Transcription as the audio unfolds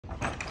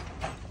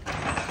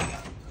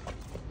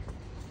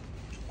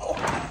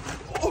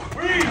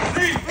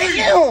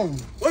Damn.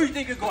 Where do you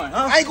think you're going,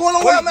 huh? I ain't going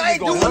nowhere, man. I ain't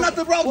doing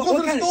nothing, bro. I'm going to the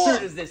What kind store. of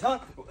shirt is this, huh?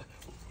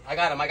 I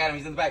got him.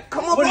 He's in the back.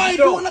 Come on, bro. I ain't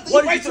doing nothing.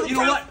 What You right did you to do? the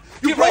You know what?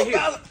 You Get right here.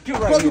 profile- Get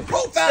Bro, right you here.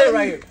 profiling Stay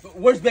right me. here.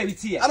 Where's Baby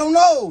T at? I don't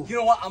know. You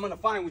know what? I'm gonna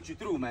find what you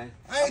threw, man.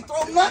 I ain't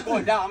throwing I'm nothing.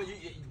 going down.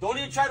 Don't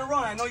even try to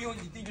run. I know you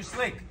think you're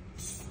slick.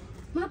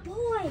 My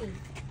boy.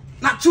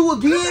 Not you Come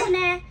on again.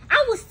 now.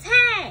 I was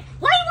tired.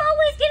 Why you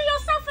always getting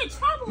yourself in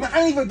trouble? Man, I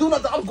didn't even do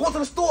nothing. I was going to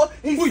the store.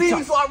 He Who you seen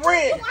me, so I You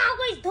ran.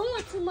 always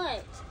doing too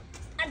much.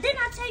 Didn't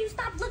I tell you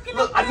stop looking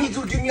Look, up? I need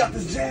you to get me out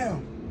this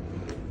jam.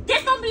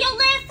 This gonna be your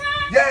last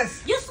time?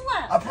 Yes. You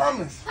swear? I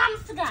promise.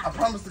 Promise to God. I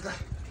promise to God.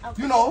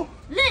 Okay. You know,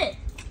 Look,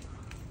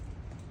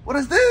 what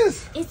is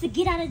this? it's a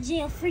get out of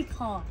jail free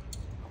card.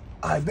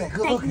 I bet.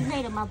 Good Thank you looking.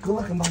 later, my Good boy.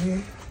 looking,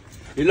 buddy.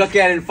 You look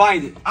at it and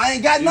find it. I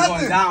ain't got You're nothing.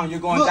 going down. You're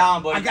going Look,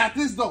 down, buddy. I got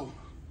this, though.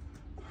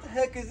 What the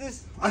heck is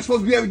this? I'm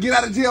supposed to be able to get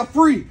out of jail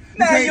free.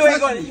 Man, you ain't touch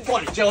going. me. You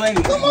going to jail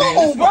anyway. Come man.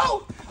 on,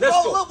 bro. Let's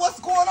Bro, go. look what's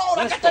going on.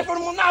 Let's I got that go.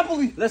 from the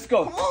Monopoly. Let's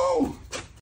go. Come on.